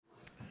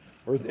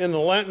We're in the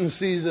Lenten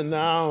season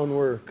now, and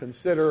we're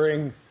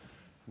considering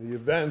the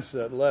events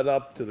that led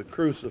up to the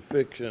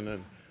crucifixion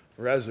and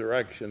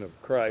resurrection of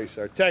Christ.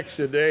 Our text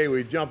today,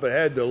 we jump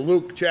ahead to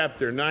Luke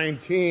chapter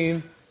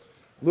 19.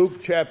 Luke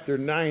chapter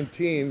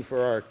 19 for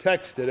our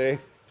text today.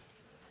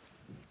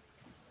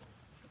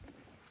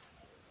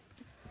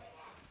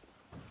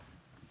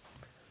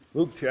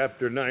 Luke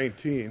chapter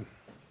 19.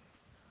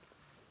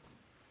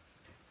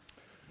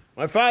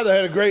 My father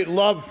had a great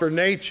love for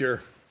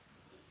nature,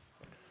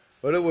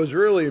 but it was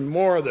really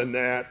more than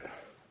that.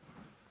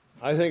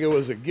 I think it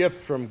was a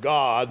gift from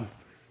God,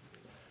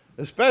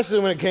 especially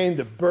when it came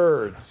to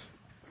birds.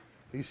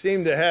 He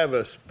seemed to have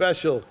a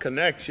special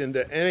connection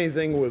to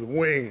anything with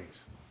wings.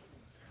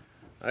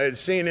 I had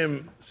seen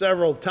him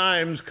several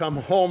times come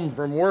home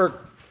from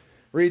work,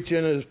 reach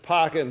in his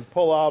pocket and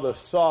pull out a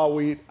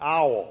saw-wheat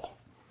owl.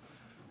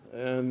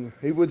 And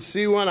he would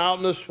see one out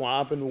in the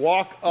swamp and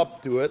walk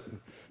up to it,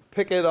 and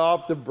pick it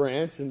off the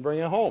branch and bring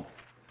it home.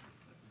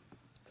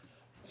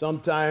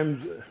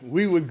 Sometimes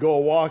we would go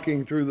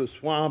walking through the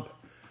swamp,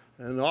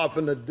 and off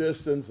in the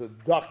distance a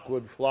duck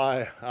would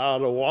fly out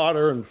of the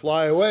water and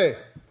fly away.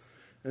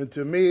 And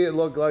to me it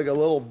looked like a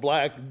little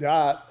black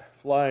dot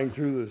flying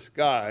through the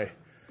sky.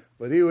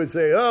 But he would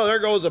say, "Oh, there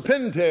goes a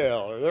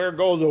pintail," or "there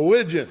goes a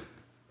widgeon."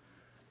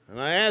 And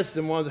I asked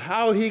him once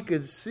how he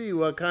could see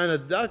what kind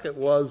of duck it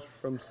was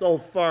from so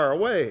far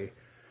away.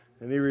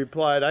 And he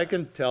replied, "I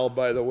can tell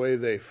by the way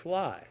they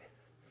fly."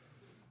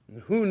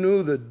 And who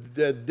knew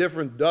that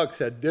different ducks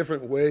had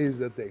different ways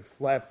that they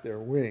flap their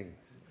wings?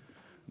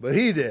 But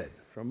he did.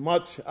 From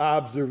much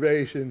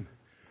observation,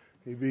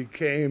 he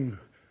became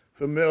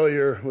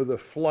familiar with the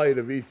flight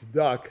of each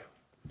duck.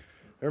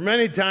 There were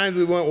many times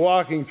we went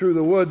walking through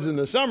the woods in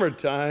the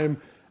summertime,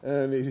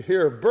 and you'd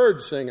hear a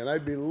bird sing, and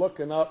I'd be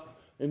looking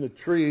up in the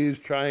trees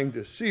trying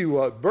to see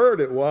what bird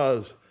it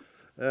was.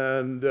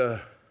 And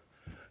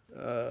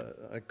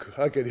I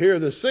could hear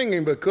the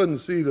singing but couldn't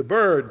see the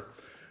bird.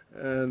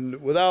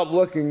 And without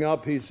looking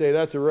up, he'd say,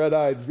 "That's a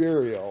red-eyed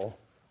vireo,"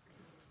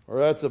 or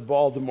 "That's a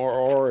Baltimore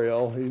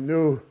oriole." He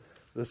knew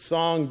the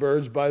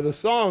songbirds by the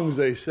songs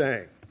they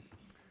sang.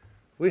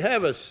 We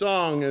have a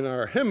song in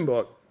our hymn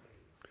book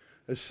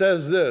that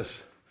says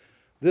this: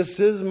 "This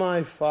is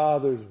my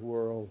Father's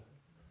world,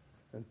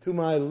 and to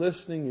my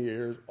listening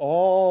ears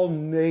all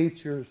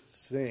nature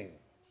sings,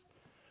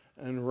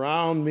 and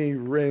round me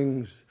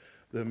rings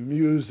the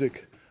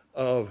music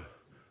of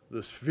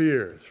the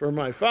spheres." For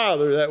my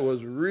father, that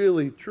was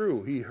really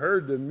true. He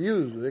heard the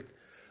music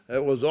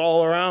that was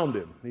all around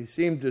him. He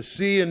seemed to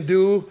see and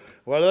do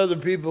what other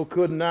people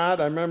could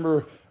not. I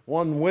remember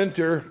one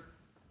winter,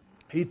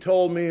 he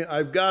told me,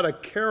 "I've got a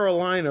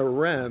Carolina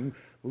wren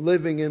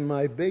living in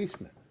my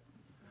basement."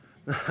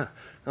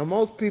 Now,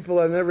 most people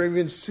have never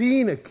even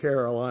seen a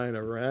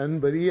Carolina wren,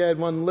 but he had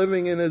one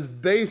living in his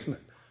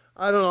basement.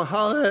 I don't know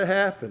how that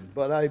happened,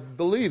 but I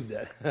believed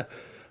that.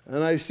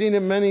 And I've seen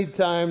him many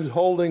times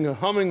holding a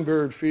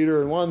hummingbird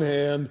feeder in one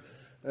hand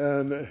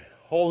and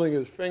holding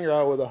his finger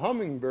out with a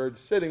hummingbird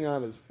sitting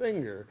on his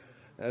finger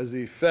as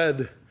he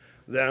fed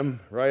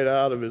them right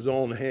out of his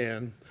own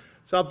hand,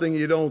 something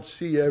you don't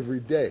see every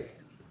day.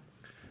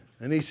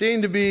 And he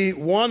seemed to be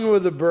one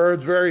with the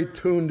birds, very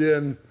tuned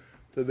in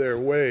to their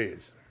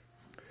ways.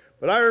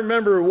 But I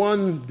remember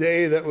one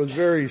day that was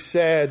very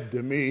sad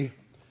to me.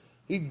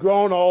 He'd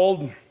grown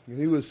old, and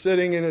he was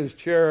sitting in his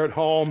chair at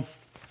home,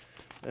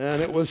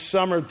 and it was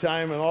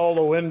summertime, and all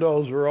the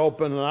windows were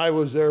open, and I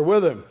was there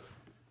with him.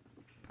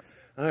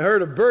 And I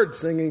heard a bird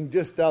singing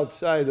just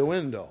outside the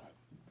window.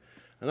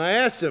 And I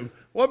asked him,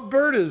 "What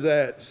bird is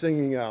that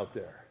singing out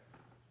there?"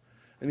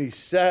 And he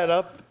sat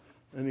up,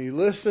 and he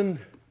listened,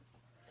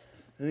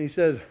 and he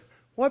said,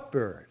 "What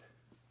bird?"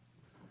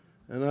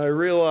 And I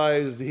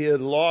realized he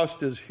had lost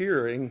his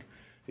hearing.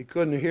 He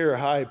couldn't hear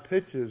high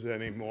pitches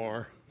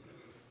anymore.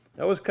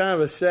 That was kind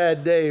of a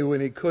sad day when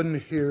he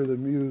couldn't hear the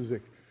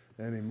music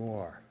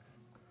anymore.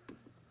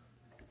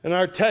 In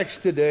our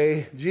text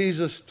today,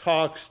 Jesus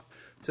talks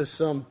to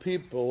some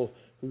people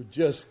who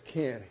just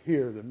can't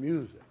hear the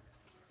music.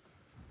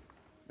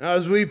 Now,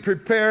 as we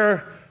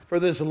prepare for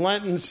this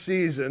Lenten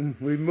season,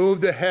 we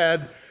moved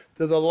ahead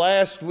to the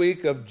last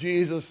week of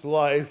Jesus'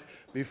 life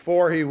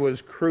before he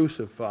was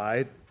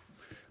crucified.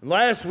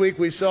 Last week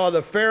we saw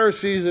the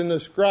Pharisees and the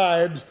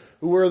scribes,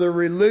 who were the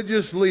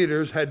religious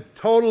leaders, had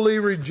totally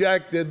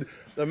rejected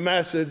the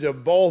message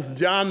of both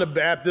John the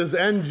Baptist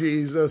and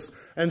Jesus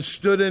and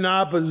stood in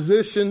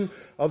opposition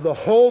of the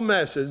whole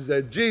message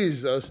that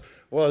Jesus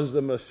was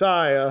the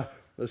Messiah,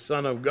 the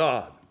Son of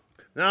God.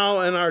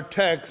 Now in our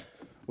text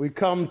we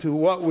come to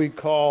what we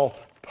call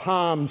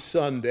Palm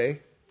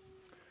Sunday.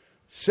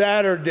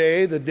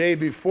 Saturday, the day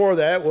before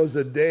that, was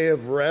a day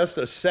of rest,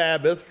 a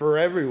Sabbath for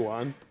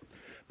everyone.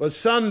 But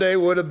Sunday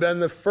would have been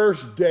the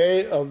first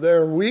day of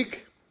their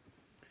week.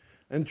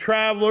 And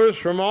travelers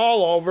from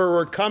all over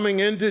were coming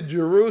into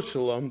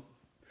Jerusalem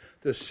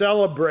to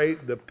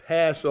celebrate the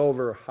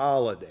Passover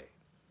holiday.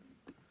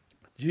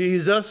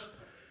 Jesus,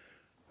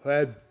 who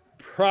had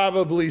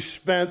probably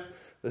spent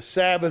the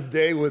Sabbath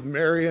day with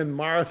Mary and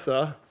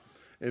Martha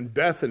in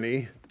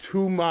Bethany,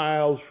 2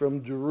 miles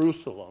from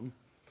Jerusalem,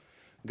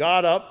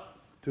 got up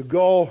to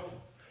go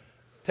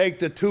take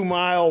the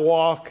 2-mile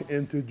walk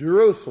into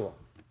Jerusalem.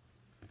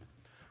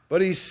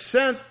 But he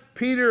sent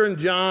Peter and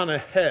John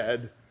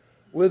ahead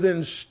with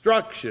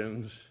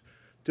instructions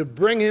to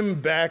bring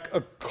him back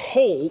a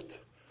colt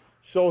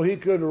so he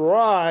could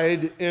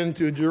ride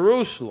into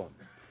Jerusalem.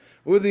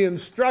 With the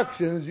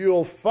instructions,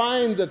 you'll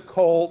find the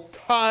colt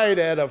tied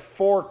at a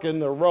fork in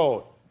the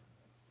road.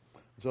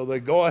 So they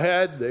go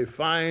ahead, they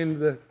find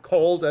the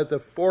colt at the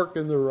fork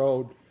in the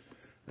road,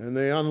 and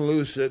they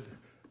unloose it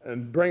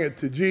and bring it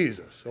to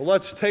Jesus. So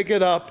let's take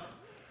it up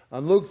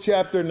on Luke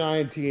chapter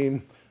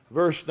 19,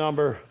 verse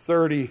number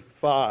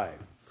 35.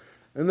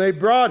 And they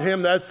brought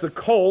him, that's the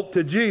colt,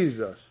 to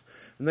Jesus.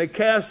 And they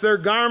cast their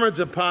garments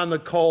upon the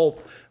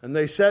colt, and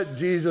they set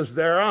Jesus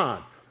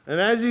thereon. And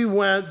as he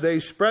went, they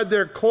spread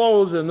their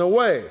clothes in the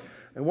way.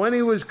 And when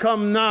he was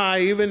come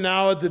nigh, even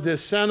now at the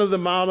descent of the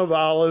Mount of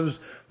Olives,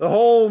 the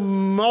whole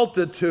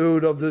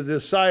multitude of the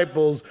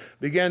disciples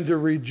began to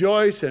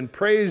rejoice and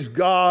praise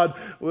God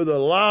with a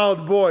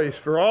loud voice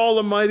for all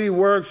the mighty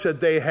works that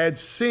they had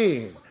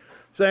seen,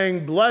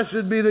 saying,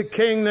 Blessed be the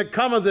King that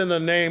cometh in the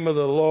name of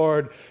the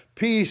Lord,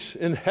 peace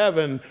in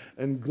heaven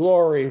and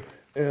glory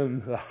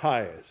in the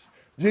highest.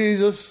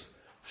 Jesus,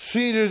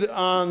 seated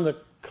on the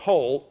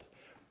colt,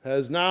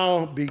 has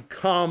now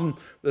become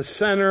the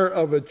center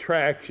of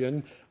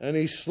attraction, and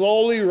he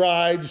slowly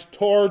rides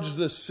towards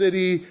the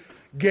city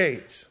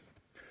gates.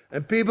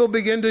 And people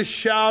begin to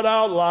shout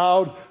out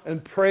loud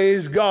and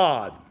praise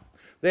God.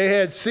 They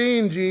had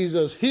seen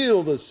Jesus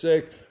heal the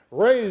sick,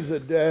 raise the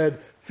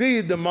dead,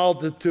 feed the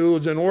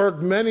multitudes, and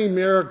work many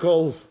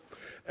miracles.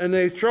 And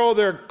they throw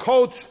their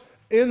coats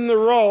in the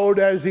road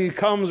as he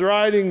comes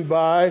riding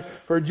by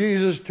for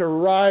Jesus to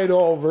ride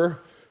over.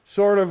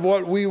 Sort of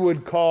what we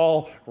would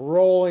call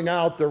rolling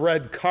out the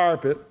red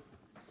carpet.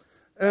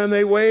 And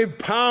they wave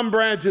palm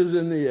branches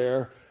in the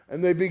air,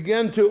 and they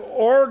begin to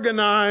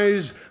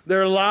organize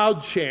their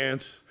loud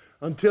chants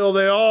until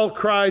they all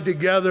cry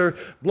together,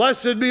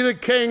 Blessed be the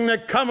King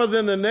that cometh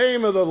in the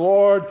name of the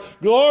Lord,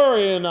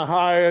 glory in the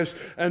highest,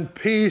 and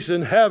peace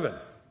in heaven.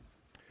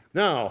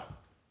 Now,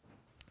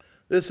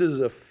 this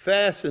is a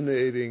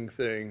fascinating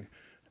thing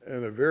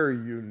and a very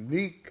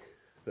unique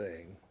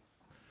thing.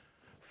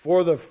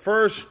 For the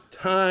first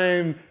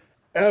time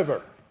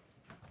ever,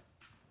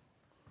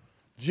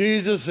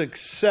 Jesus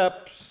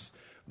accepts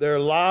their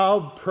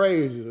loud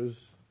praises,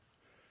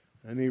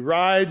 and he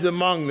rides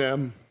among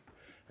them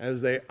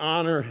as they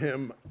honor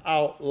him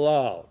out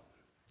loud.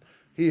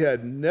 He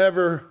had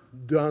never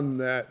done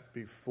that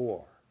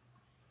before.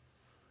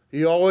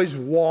 He always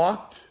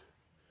walked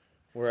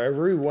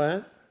wherever he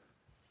went,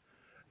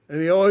 and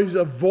he always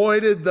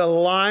avoided the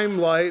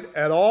limelight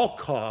at all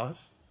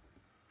costs.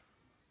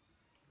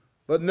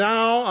 But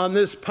now, on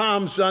this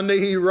Palm Sunday,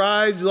 he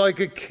rides like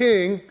a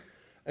king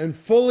and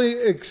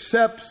fully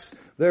accepts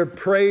their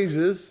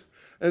praises.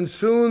 And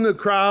soon the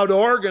crowd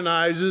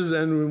organizes,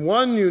 and in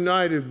one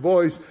united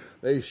voice,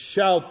 they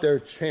shout their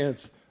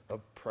chants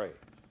of praise.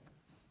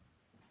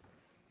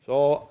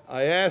 So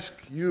I ask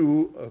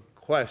you a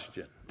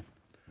question.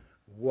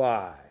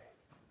 Why?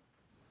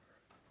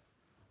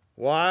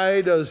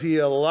 Why does he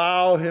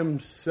allow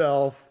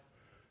himself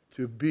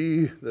to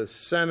be the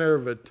center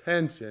of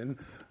attention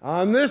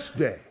on this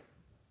day?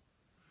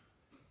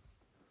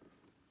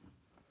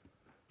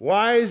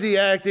 Why is he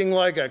acting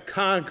like a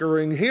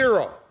conquering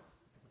hero?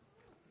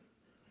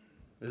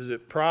 Is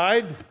it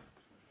pride?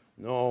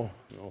 No,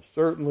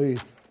 certainly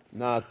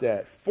not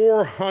that.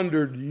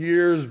 400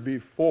 years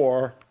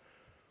before,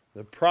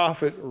 the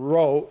prophet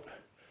wrote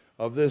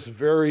of this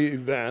very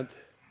event,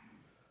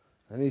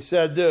 and he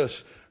said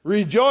this,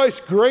 Rejoice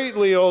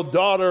greatly, O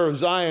daughter of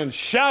Zion.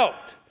 Shout,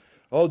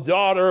 O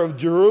daughter of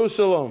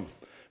Jerusalem.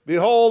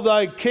 Behold,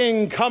 thy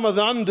king cometh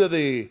unto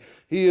thee.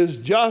 He is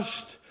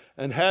just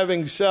and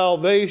having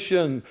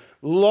salvation,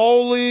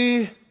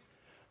 lowly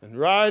and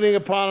riding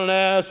upon an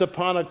ass,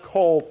 upon a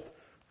colt,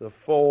 the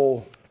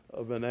foal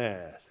of an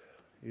ass.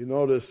 You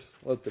notice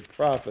what the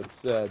prophet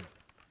said.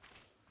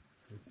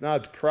 It's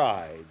not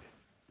pride.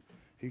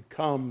 He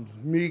comes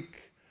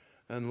meek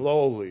and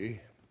lowly.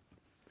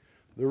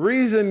 The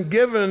reason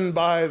given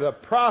by the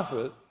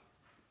prophet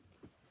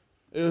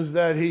is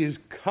that he's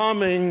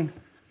coming,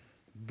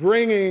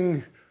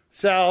 bringing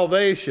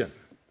salvation.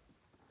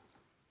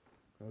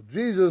 Now,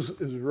 Jesus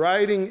is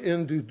riding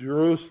into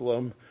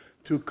Jerusalem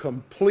to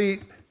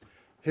complete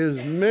his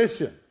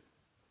mission.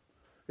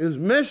 His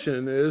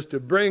mission is to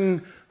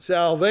bring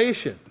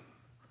salvation.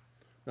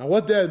 Now,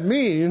 what that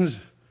means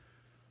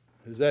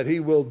is that he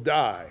will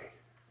die.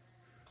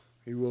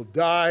 He will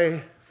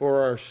die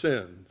for our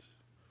sins.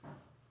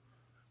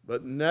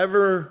 But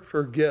never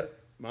forget,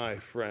 my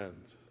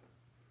friends,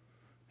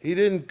 he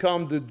didn't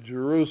come to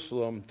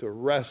Jerusalem to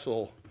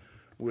wrestle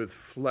with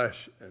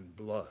flesh and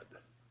blood.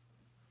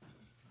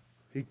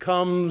 He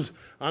comes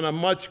on a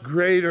much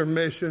greater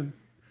mission.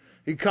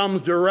 He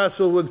comes to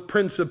wrestle with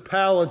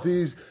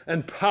principalities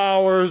and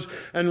powers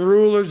and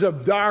rulers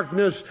of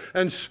darkness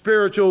and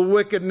spiritual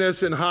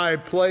wickedness in high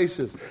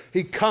places.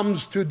 He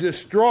comes to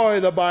destroy,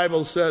 the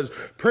Bible says,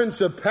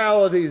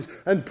 principalities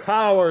and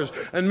powers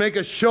and make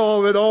a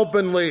show of it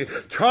openly,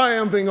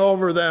 triumphing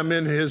over them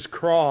in his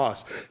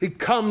cross. He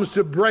comes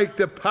to break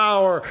the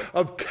power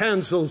of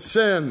canceled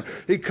sin.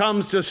 He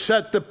comes to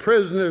set the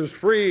prisoners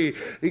free.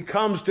 He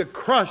comes to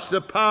crush the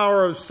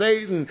power of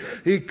Satan.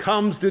 He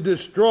comes to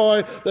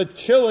destroy the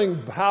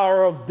chilling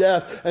power of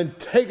death and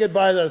take it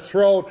by the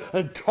throat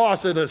and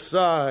toss it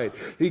aside.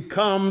 He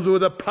comes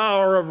with a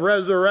power of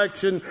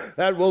resurrection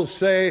that will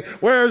say,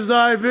 "Where's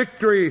thy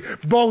victory,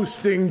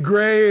 boasting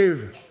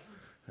grave?"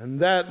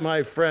 And that,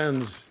 my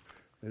friends,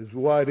 is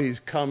what he's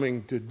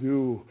coming to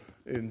do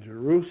in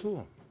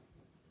Jerusalem.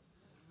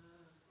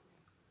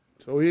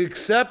 So he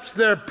accepts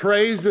their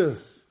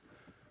praises,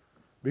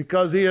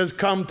 because he has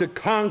come to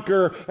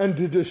conquer and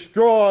to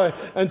destroy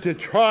and to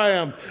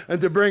triumph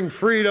and to bring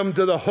freedom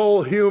to the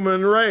whole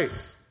human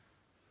race.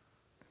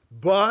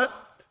 But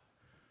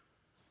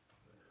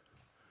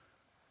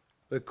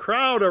the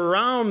crowd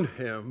around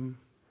him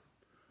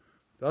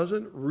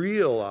doesn't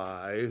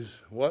realize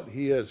what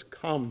he has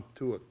come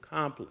to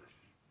accomplish.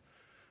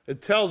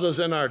 It tells us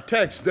in our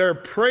text, their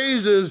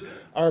praises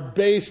are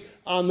based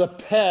on the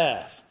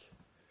past,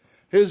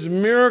 his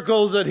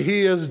miracles that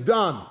he has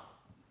done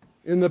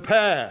in the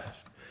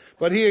past.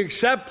 But he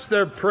accepts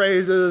their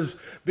praises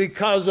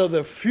because of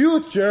the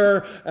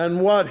future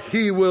and what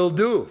he will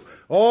do.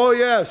 Oh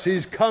yes,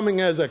 he's coming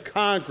as a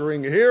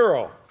conquering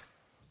hero,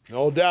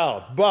 no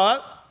doubt.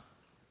 But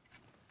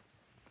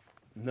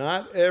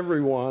not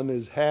everyone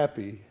is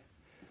happy.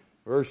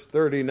 Verse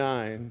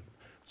 39,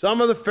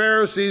 some of the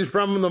Pharisees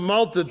from the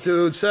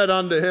multitude said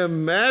unto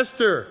him,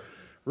 "Master,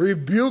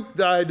 rebuke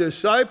thy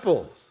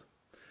disciples."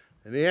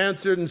 And he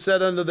answered and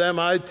said unto them,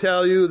 "I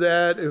tell you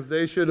that if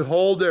they should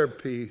hold their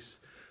peace,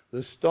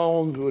 the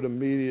stones would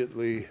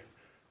immediately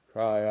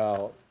cry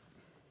out."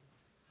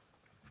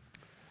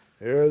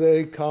 Here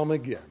they come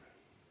again,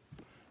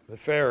 the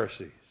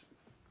Pharisees,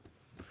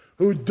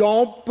 who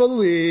don't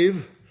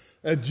believe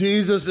that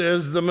Jesus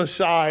is the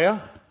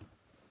Messiah.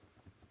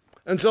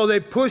 And so they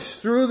push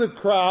through the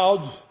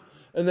crowds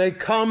and they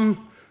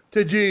come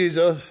to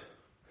Jesus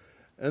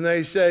and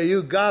they say,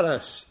 "You got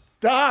to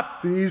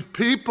stop these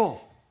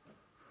people.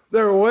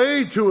 They're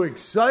way too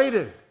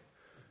excited.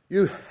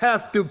 You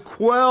have to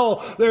quell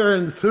their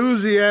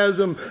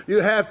enthusiasm. You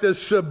have to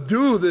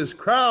subdue this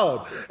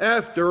crowd.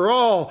 After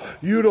all,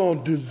 you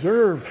don't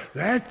deserve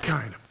that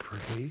kind of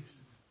praise."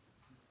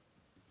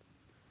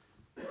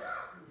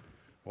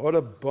 What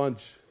a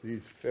bunch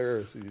these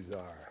Pharisees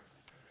are.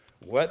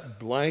 Wet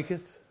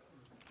blankets,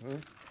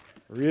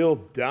 real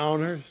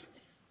downers.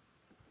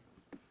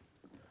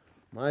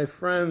 My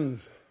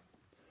friends,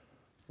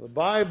 the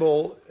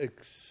Bible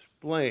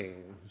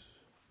explains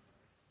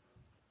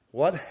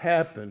what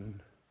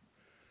happened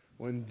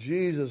when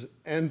Jesus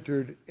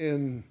entered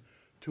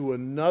into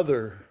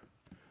another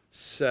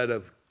set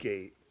of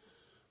gates.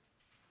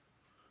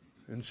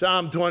 And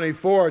Psalm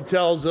 24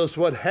 tells us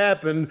what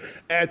happened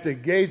at the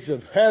gates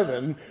of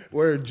heaven,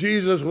 where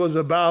Jesus was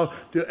about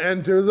to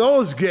enter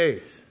those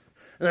gates.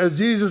 And as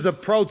Jesus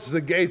approached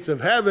the gates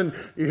of heaven,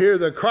 you hear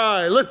the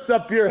cry, "Lift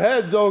up your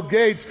heads, O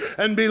gates,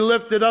 and be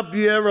lifted up,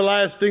 ye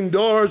everlasting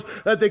doors,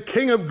 that the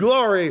King of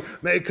glory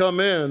may come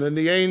in." And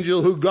the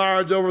angel who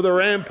guards over the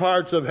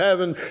ramparts of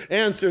heaven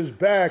answers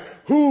back,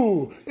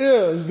 "Who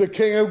is the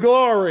King of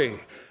glory?"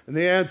 And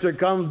the answer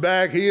comes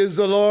back, "He is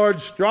the Lord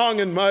strong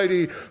and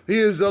mighty. He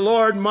is the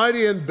Lord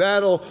mighty in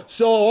battle.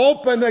 So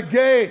open the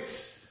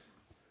gates."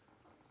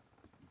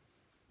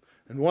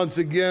 And once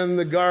again,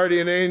 the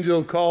guardian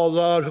angel calls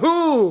out,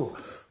 Who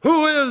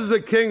is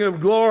the King of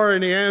glory?"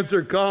 And the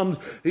answer comes,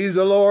 "He's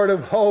the Lord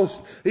of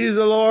hosts. He's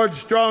the Lord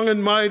strong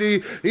and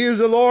mighty. He is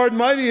the Lord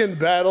mighty in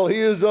battle. He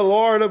is the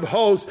Lord of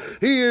hosts.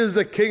 He is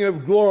the King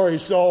of glory.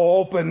 So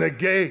open the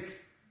gate."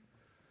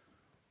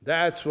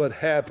 That's what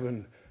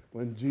happened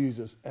when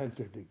Jesus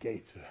entered the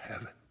gates of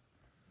heaven.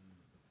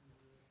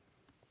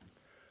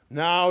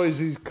 Now as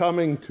he's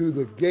coming to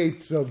the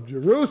gates of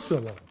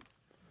Jerusalem,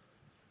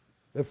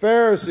 the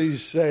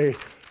Pharisees say,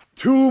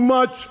 "Too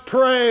much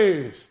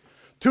praise,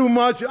 too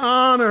much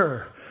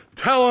honor.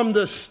 Tell them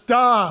to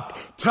stop.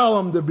 Tell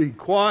them to be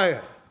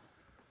quiet."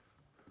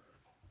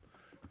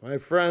 My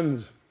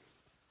friends,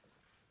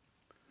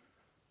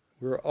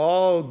 we're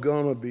all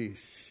going to be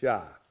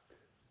shocked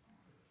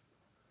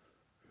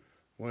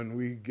when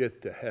we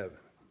get to heaven.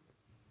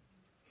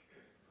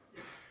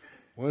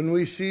 When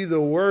we see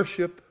the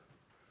worship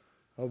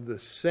of the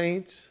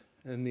saints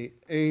and the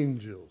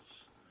angels.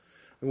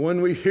 And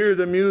when we hear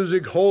the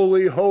music,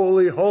 "Holy,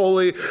 holy,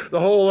 holy," the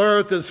whole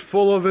earth is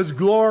full of His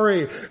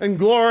glory. And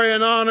glory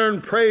and honor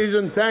and praise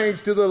and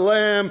thanks to the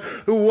Lamb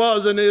who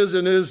was and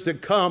is to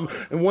come.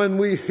 And when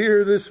we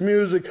hear this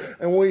music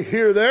and we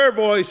hear their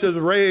voices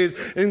raised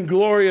in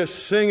glorious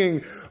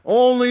singing,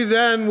 only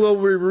then will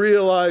we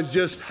realize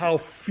just how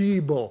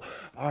feeble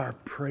our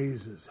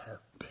praises have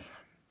been.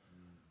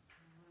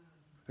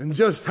 And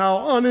just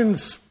how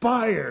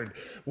uninspired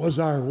was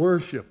our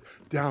worship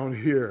down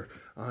here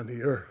on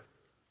the earth.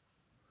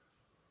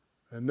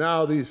 And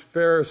now these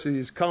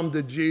Pharisees come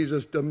to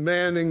Jesus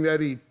demanding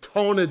that he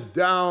tone it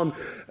down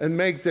and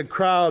make the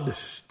crowd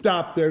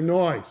stop their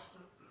noise.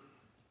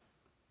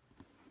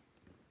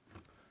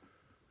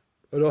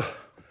 But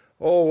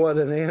oh, what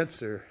an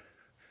answer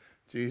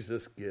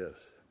Jesus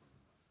gives,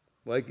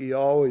 like he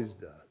always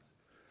does.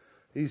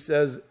 He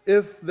says,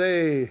 if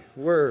they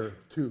were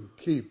to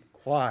keep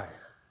quiet,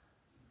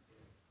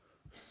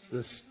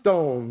 the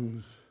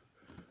stones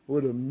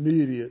would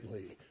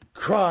immediately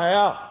cry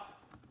out.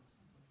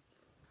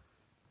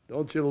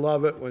 Don't you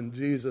love it when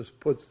Jesus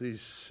puts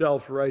these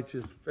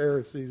self-righteous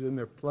Pharisees in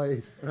their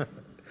place?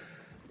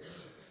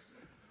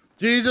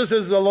 Jesus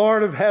is the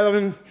Lord of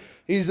heaven.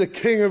 He's the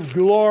King of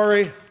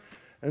glory.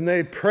 And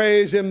they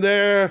praise him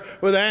there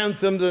with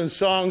anthems and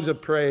songs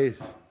of praise.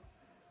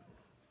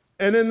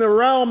 And in the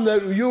realm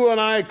that you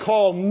and I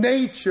call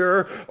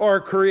nature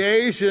or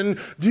creation,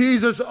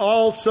 Jesus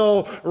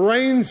also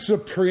reigns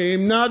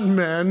supreme, not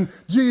men.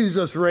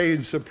 Jesus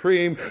reigns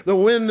supreme. The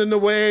wind and the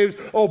waves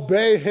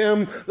obey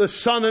him. The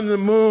sun and the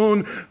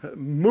moon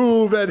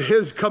move at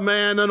his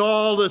command, and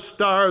all the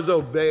stars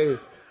obey.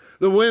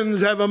 The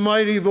winds have a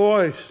mighty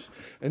voice.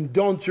 And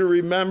don't you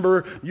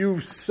remember,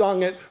 you've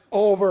sung it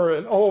over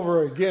and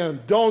over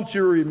again. Don't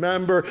you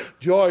remember,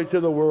 joy to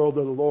the world,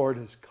 the Lord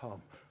has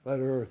come. Let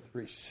earth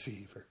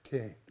receive her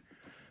King.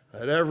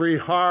 Let every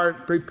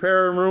heart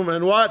prepare room.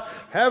 And what?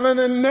 Heaven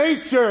and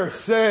nature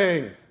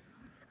sing.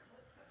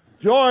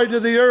 Joy to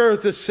the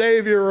earth, the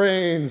Savior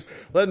reigns.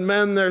 Let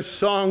men their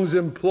songs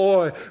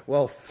employ.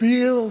 Well,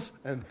 fields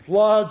and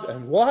floods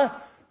and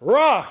what?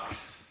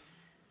 Rocks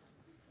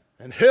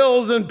and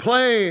hills and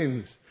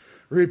plains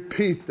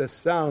repeat the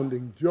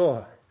sounding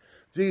joy.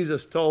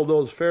 Jesus told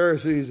those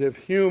Pharisees, if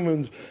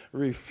humans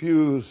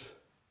refuse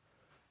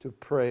to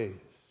praise,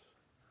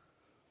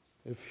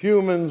 if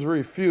humans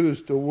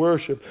refuse to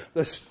worship,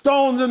 the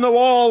stones in the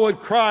wall would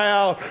cry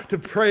out to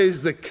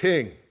praise the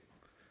King.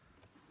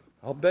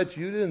 I'll bet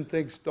you didn't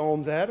think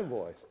stones had a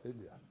voice, did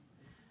you?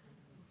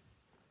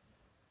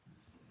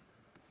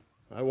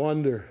 I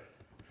wonder,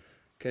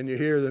 can you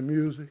hear the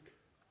music?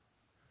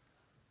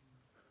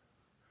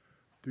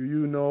 Do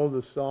you know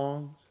the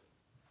songs?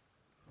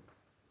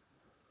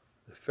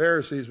 The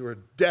Pharisees were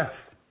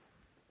deaf.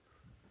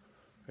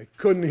 They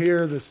couldn't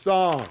hear the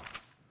song.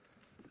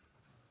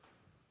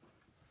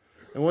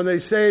 And when they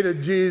say to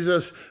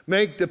Jesus,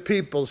 make the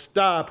people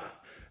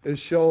stop, it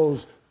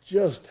shows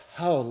just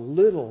how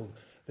little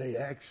they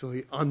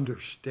actually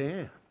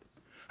understand.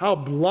 How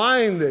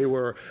blind they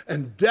were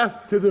and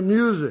deaf to the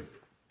music.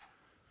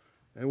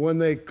 And when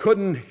they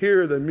couldn't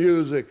hear the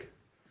music,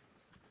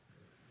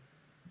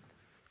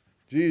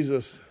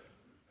 Jesus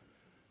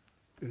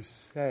is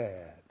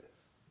sad.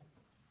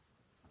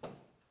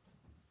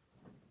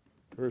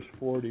 Verse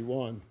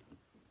 41.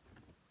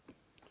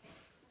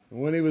 And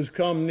when he was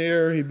come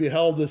near, he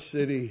beheld the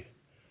city,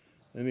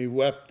 and he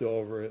wept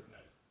over it,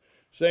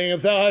 saying,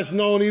 if thou hast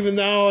known, even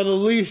thou at the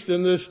least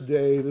in this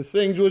day, the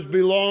things which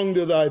belong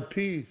to thy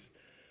peace,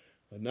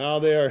 but now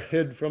they are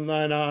hid from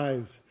thine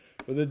eyes.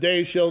 For the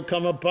day shall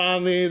come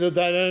upon thee that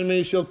thine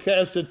enemies shall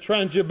cast a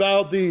trench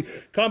about thee,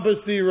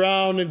 compass thee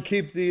round, and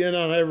keep thee in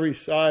on every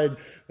side.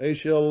 They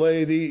shall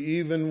lay thee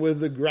even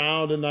with the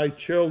ground, and thy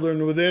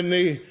children within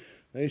thee.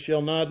 They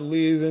shall not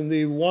leave in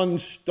thee one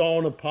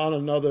stone upon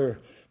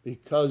another,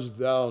 because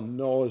thou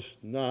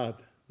knowest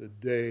not the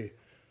day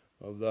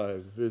of thy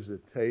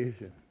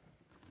visitation.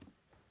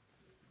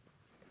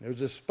 There's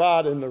a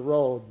spot in the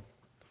road,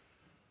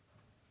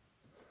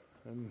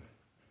 and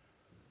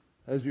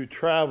as you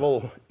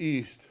travel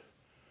east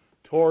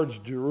towards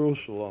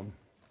Jerusalem,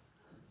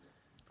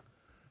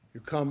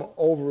 you come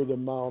over the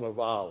Mount of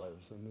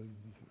Olives. And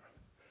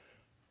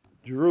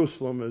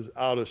Jerusalem is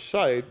out of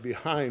sight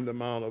behind the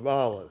Mount of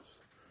Olives.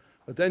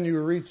 But then you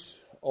reach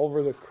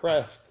over the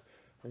crest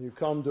and you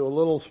come to a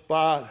little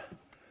spot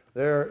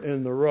there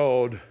in the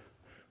road,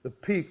 the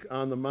peak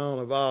on the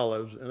Mount of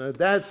Olives. And at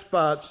that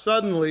spot,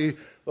 suddenly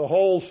the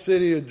whole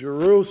city of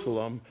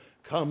Jerusalem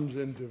comes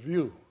into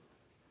view.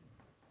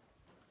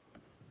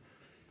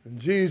 And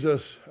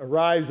Jesus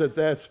arrives at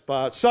that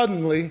spot,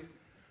 suddenly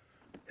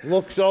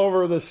looks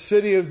over the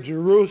city of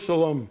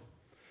Jerusalem,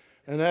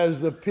 and as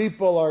the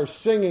people are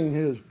singing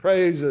his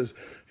praises,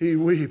 he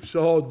weeps,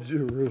 oh,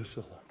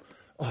 Jerusalem,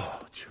 oh,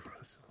 Jerusalem.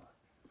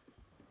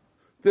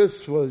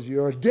 This was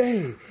your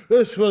day.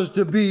 This was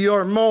to be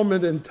your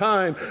moment in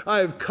time. I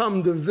have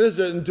come to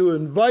visit and to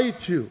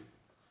invite you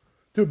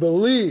to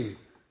believe.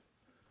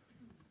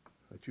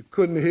 But you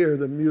couldn't hear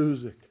the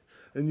music,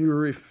 and you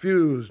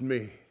refused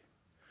me.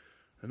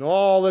 And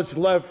all that's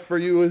left for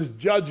you is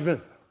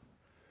judgment.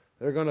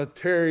 They're going to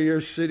tear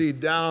your city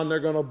down. They're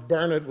going to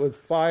burn it with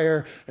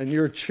fire, and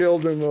your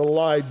children will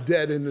lie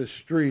dead in the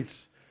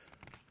streets.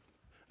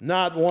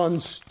 Not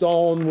one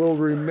stone will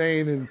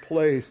remain in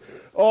place.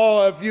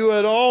 Oh, if you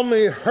had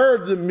only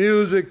heard the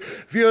music,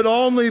 if you had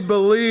only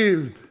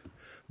believed,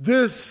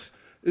 this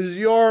is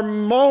your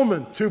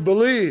moment to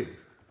believe.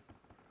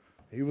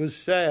 He was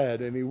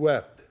sad and he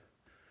wept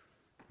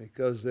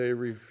because they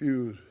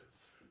refused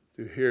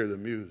to hear the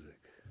music.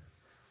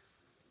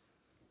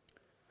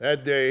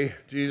 That day,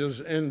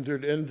 Jesus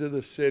entered into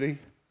the city.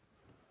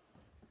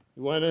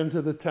 He went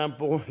into the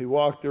temple. He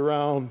walked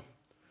around.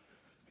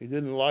 He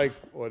didn't like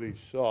what he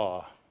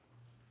saw.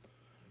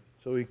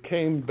 So he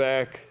came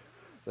back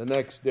the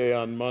next day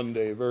on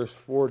Monday, verse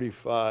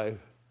 45.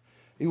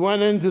 He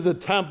went into the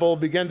temple,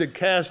 began to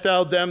cast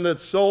out them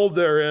that sold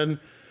therein,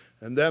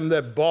 and them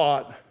that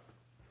bought,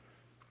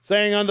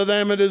 saying unto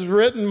them, it is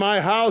written,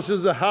 my house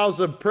is a house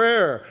of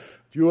prayer.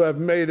 But you have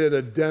made it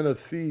a den of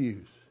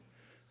thieves.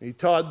 He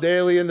taught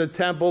daily in the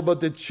temple, but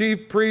the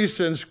chief priests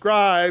and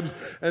scribes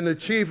and the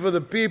chief of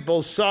the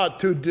people sought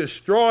to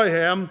destroy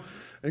him,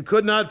 and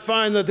could not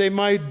find that they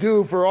might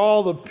do, for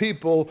all the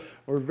people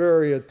were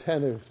very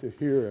attentive to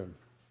hear him.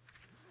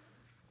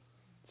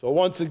 So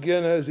once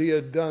again, as he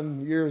had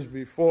done years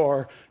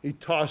before, he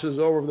tosses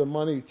over the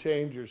money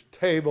changers'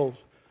 tables,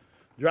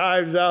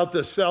 drives out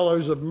the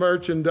sellers of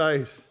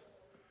merchandise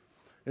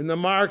in the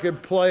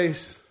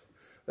marketplace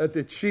that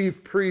the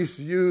chief priests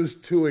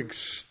used to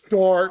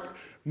extort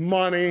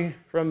money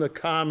from the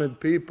common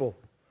people.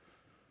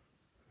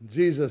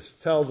 Jesus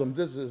tells them,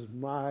 this is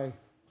my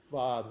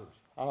Father's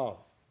house.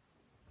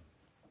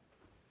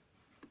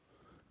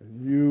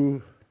 And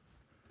you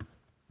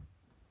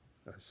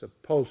are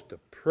supposed to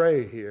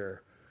pray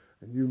here,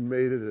 and you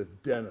made it a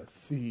den of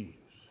thieves.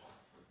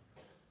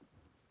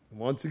 And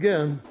once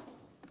again,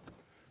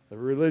 the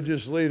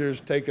religious leaders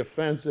take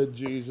offense at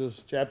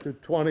Jesus. Chapter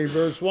 20,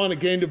 verse 1, it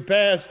came to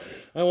pass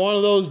on one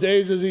of those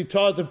days as he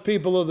taught the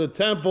people of the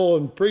temple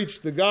and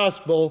preached the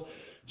gospel,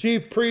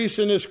 chief priests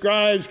and the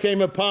scribes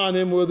came upon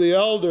him with the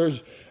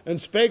elders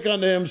and spake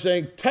unto him,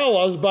 saying, tell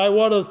us by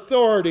what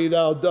authority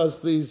thou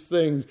dost these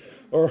things,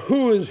 or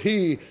who is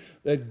he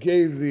that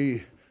gave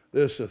thee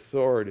this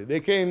authority?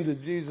 They came to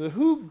Jesus,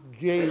 who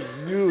gave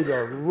you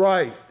the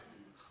right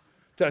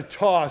to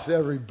toss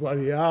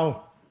everybody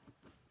out?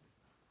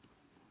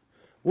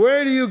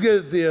 Where do you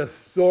get the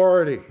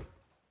authority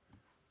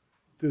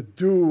to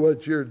do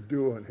what you're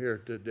doing here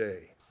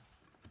today?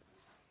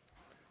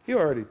 He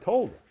already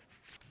told them.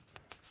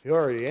 He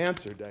already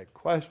answered that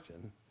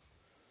question.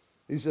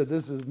 He said,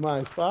 this is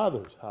my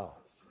Father's house.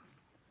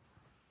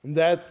 And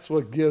that's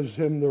what gives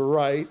him the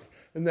right,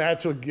 and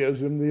that's what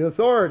gives him the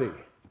authority.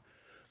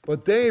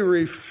 But they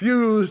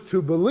refused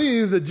to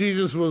believe that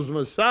Jesus was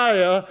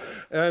Messiah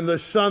and the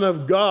Son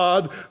of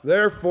God.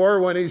 Therefore,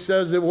 when he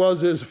says it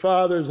was his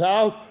Father's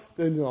house,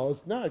 then no,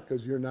 it's not,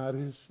 because you're not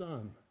his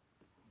son.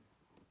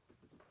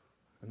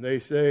 And they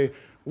say,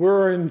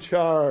 we're in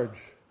charge.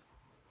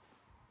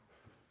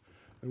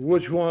 And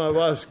which one of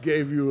us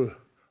gave you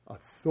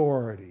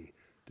authority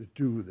to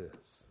do this?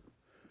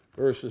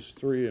 Verses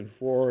 3 and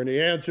 4. And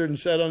he answered and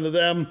said unto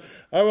them,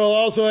 I will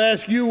also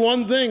ask you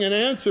one thing, and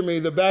answer me.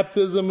 The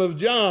baptism of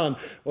John,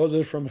 was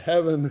it from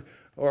heaven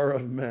or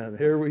of men?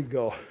 Here we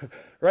go.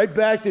 Right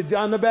back to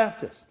John the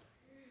Baptist.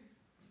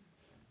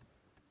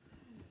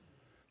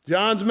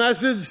 John's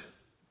message,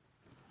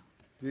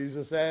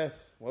 Jesus asked,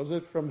 was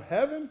it from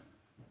heaven?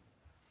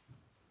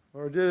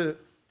 Or did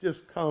it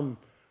just come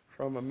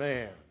from a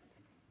man?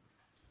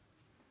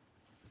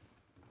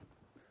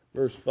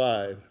 Verse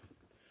 5.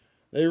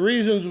 They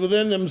reasoned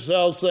within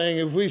themselves, saying,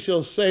 if we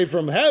shall say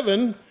from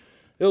heaven,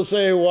 he'll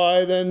say,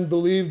 why then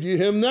believed ye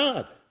him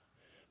not?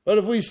 But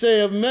if we say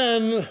of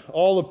men,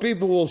 all the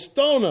people will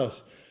stone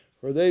us,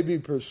 for they be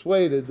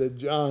persuaded that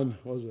John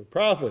was a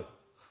prophet.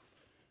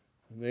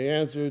 And they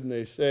answered, and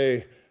they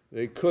say,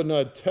 they could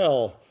not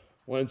tell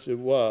whence it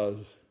was.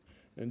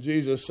 And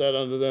Jesus said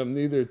unto them,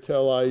 neither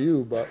tell I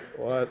you, but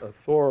what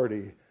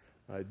authority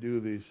I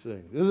do these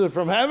things. Is it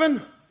from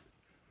heaven?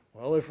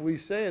 Well, if we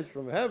say it's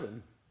from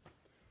heaven,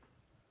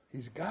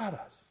 he's got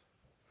us.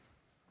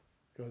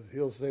 Because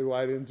he'll say,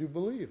 why didn't you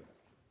believe it?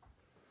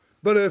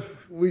 But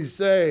if we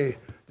say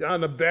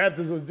John the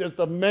Baptist was just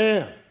a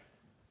man,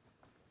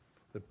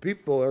 the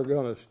people are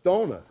going to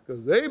stone us,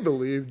 because they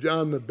believe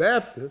John the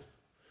Baptist,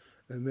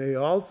 and they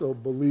also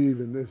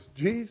believe in this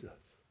Jesus.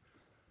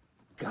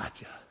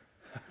 Gotcha.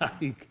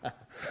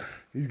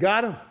 He's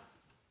got him.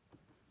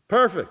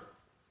 Perfect.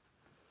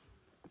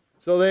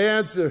 So they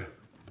answer,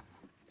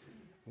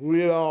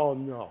 we all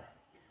know.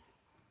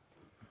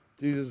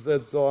 Jesus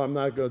said, so I'm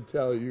not going to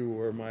tell you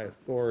where my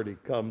authority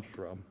comes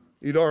from.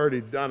 He'd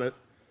already done it,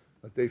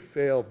 but they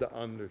failed to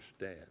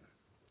understand.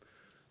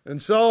 And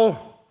so,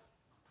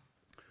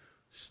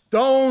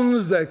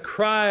 stones that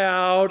cry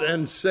out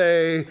and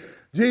say,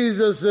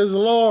 Jesus is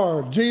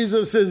Lord,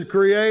 Jesus is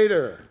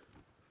Creator.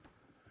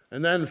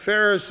 And then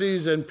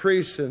Pharisees and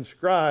priests and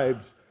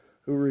scribes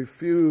who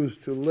refuse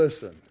to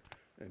listen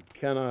and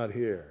cannot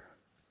hear.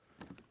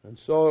 And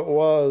so it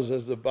was,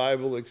 as the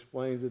Bible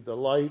explains it, the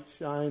light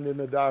shined in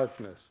the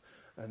darkness,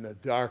 and the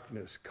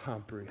darkness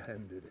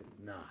comprehended it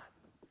not.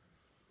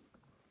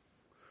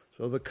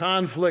 So the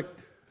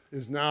conflict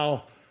is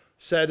now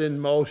set in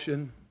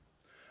motion.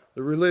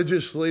 The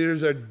religious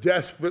leaders are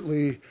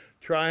desperately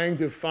trying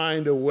to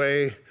find a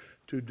way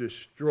to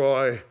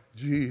destroy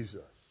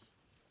Jesus.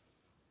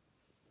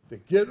 to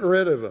get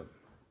rid of him,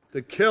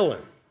 to kill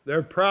him.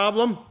 Their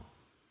problem?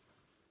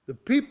 The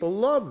people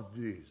loved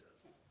Jesus.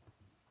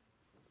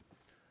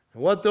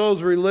 And what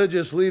those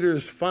religious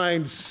leaders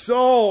find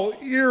so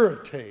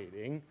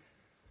irritating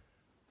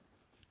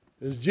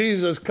is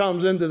Jesus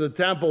comes into the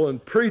temple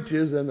and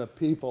preaches, and the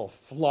people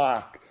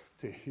flock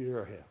to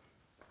hear him.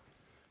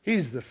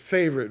 He's the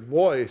favorite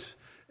voice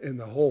in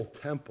the whole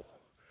temple,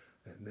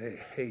 and they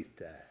hate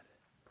that.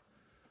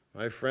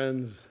 My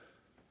friends,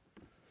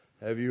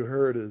 have you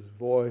heard his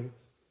voice?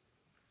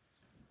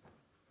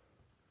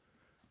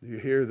 Do you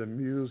hear the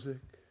music?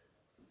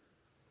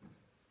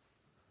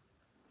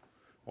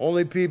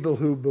 Only people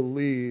who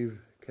believe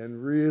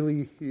can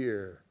really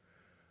hear.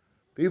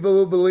 People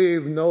who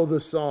believe know the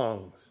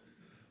songs,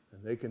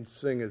 and they can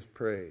sing his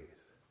praise.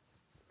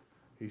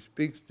 He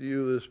speaks to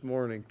you this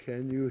morning.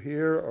 Can you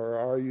hear, or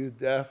are you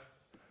deaf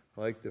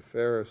like the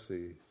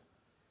Pharisees?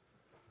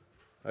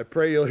 I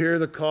pray you'll hear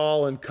the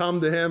call and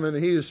come to him, and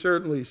he is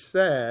certainly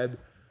sad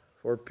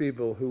for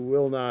people who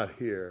will not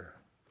hear.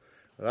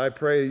 But I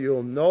pray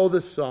you'll know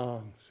the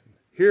songs,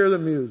 hear the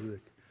music,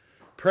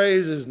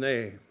 praise his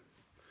name.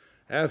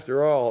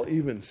 After all,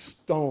 even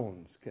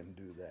stones can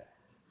do that.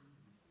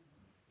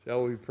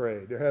 Shall we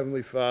pray? Dear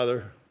Heavenly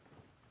Father,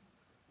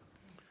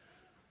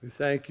 we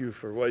thank you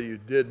for what you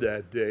did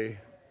that day. It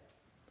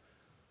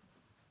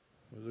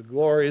was a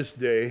glorious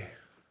day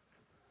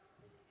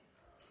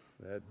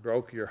that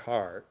broke your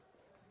heart.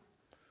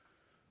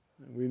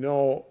 And we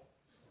know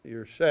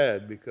you're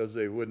sad because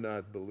they would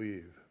not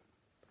believe.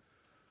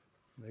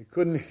 They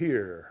couldn't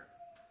hear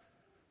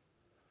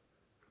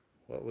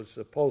what was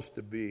supposed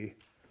to be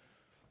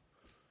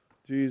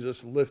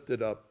Jesus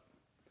lifted up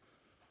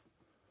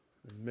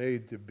and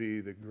made to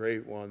be the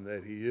great one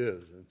that he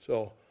is. And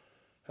so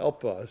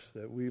help us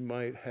that we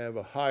might have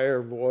a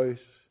higher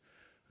voice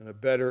and a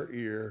better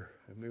ear,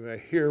 and we may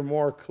hear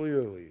more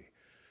clearly,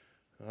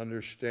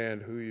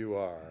 understand who you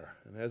are.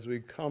 And as we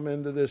come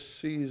into this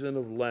season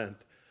of Lent,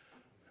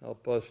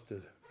 help us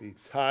to be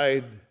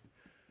tied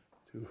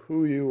to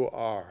who you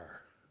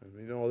are. And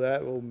we know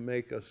that will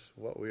make us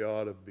what we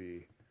ought to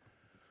be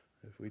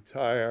if we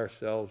tie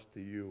ourselves to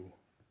you.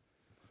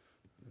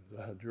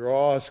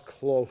 Draw us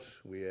close,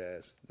 we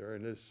ask,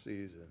 during this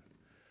season.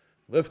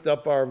 Lift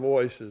up our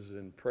voices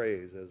in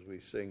praise as we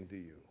sing to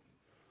you.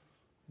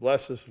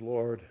 Bless us,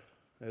 Lord,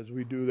 as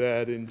we do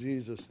that in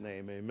Jesus'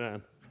 name.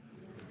 Amen.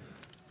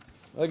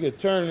 I'd like you to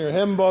turn your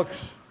hymn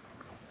books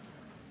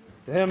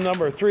to hymn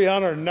number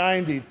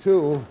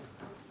 392.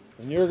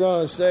 And you're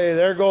going to say,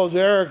 there goes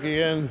Eric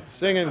again,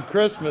 singing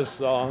Christmas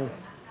song.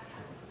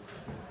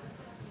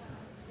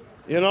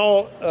 You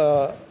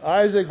know,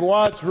 Isaac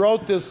Watts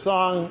wrote this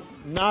song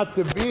not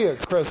to be a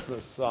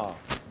Christmas song.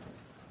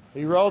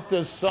 He wrote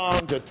this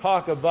song to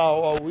talk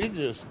about what we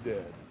just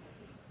did.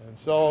 And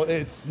so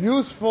it's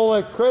useful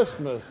at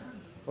Christmas,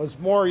 but it's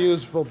more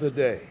useful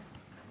today.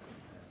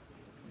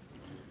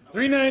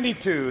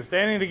 392,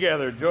 standing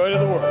together, joy to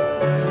the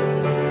world.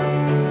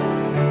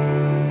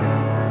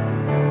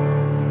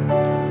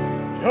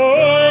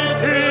 Joy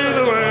to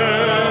the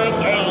world,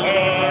 the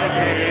Lord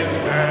is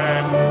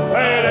come.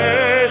 Let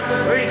earth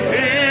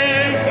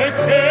receive the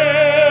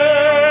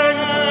King.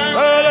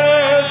 Let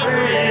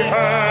every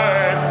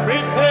heart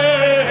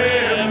prepare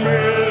and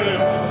move.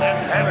 And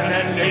heaven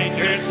and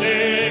nature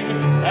sing,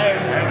 and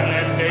heaven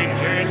and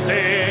nature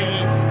sing,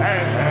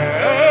 and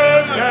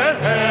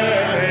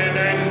heaven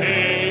and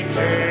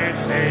nature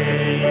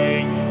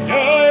sing.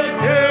 Joy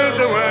to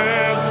the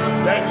world,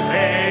 the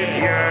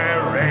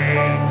Savior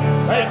reigns.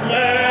 Let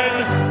men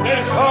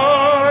his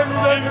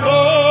horns and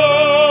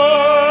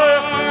glory,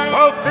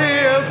 both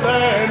fields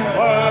and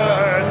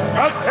floods,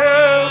 of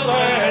hills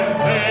and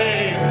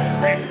plains.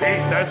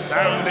 Repeat the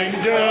sounding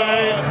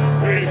joy,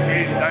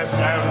 repeat the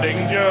sounding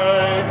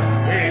joy,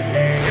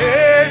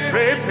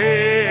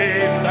 repeat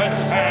the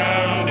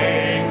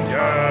sounding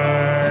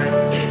joy.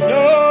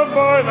 No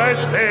more than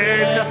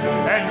sin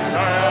and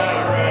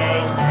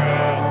sorrows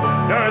grow,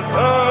 nor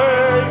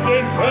thorns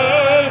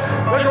infest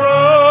the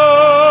ground.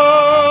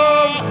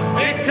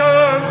 He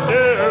comes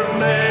to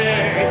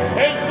make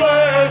his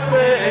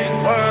blessings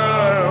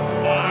flow,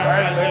 far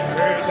as the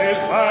curse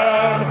is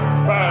found,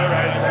 far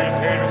as the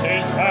curse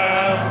is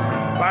found,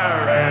 far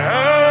as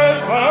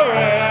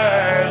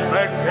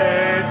the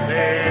curse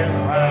is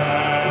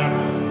found.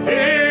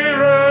 He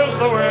rules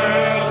the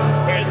world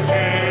with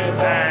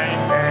truth and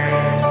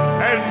grace,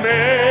 and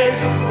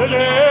makes the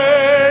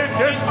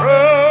nation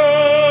true.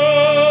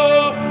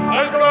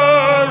 The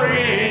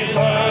glories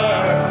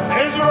of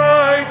his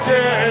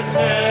righteousness,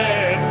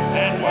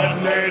 and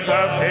wonders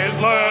of his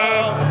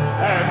love,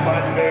 and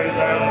wonders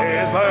of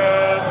his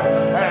love,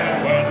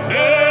 and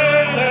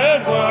wonders of his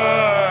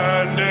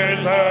love.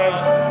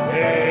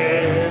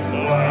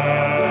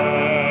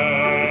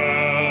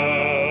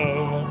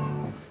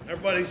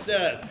 Everybody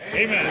said,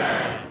 Amen.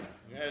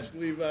 ask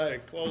Levi to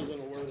close in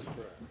a word of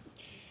prayer.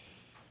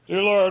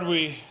 Dear Lord,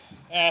 we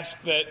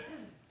ask that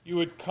you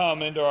would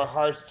come into our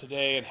hearts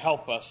today and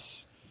help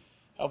us.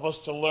 Help us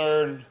to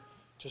learn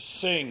to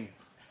sing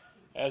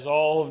as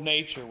all of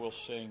nature will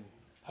sing.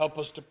 Help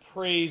us to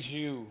praise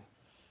you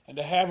and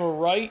to have a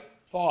right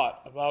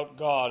thought about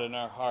God in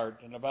our heart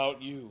and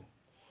about you.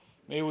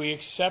 May we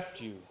accept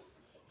you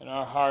in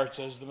our hearts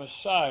as the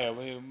Messiah.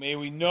 May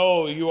we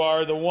know you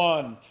are the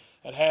one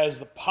that has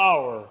the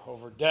power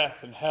over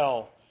death and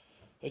hell,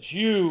 that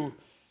you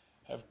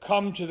have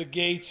come to the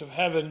gates of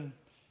heaven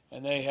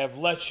and they have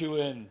let you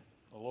in,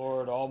 the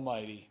Lord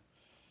Almighty.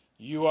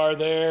 You are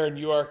there and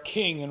you are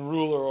King and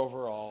ruler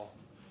over all.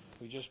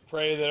 We just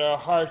pray that our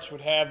hearts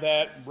would have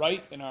that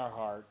right in our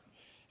heart.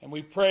 And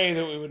we pray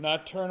that we would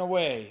not turn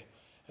away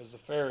as the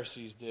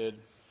Pharisees did,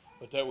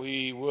 but that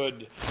we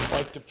would,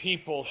 like the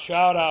people,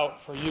 shout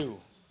out for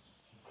you.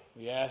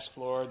 We ask,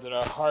 Lord, that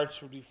our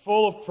hearts would be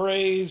full of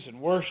praise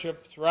and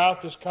worship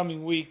throughout this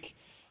coming week.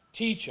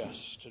 Teach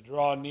us to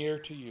draw near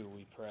to you,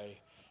 we pray.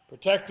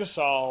 Protect us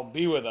all.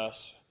 Be with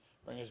us.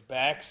 Bring us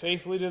back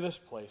safely to this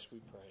place, we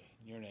pray.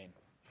 In your name.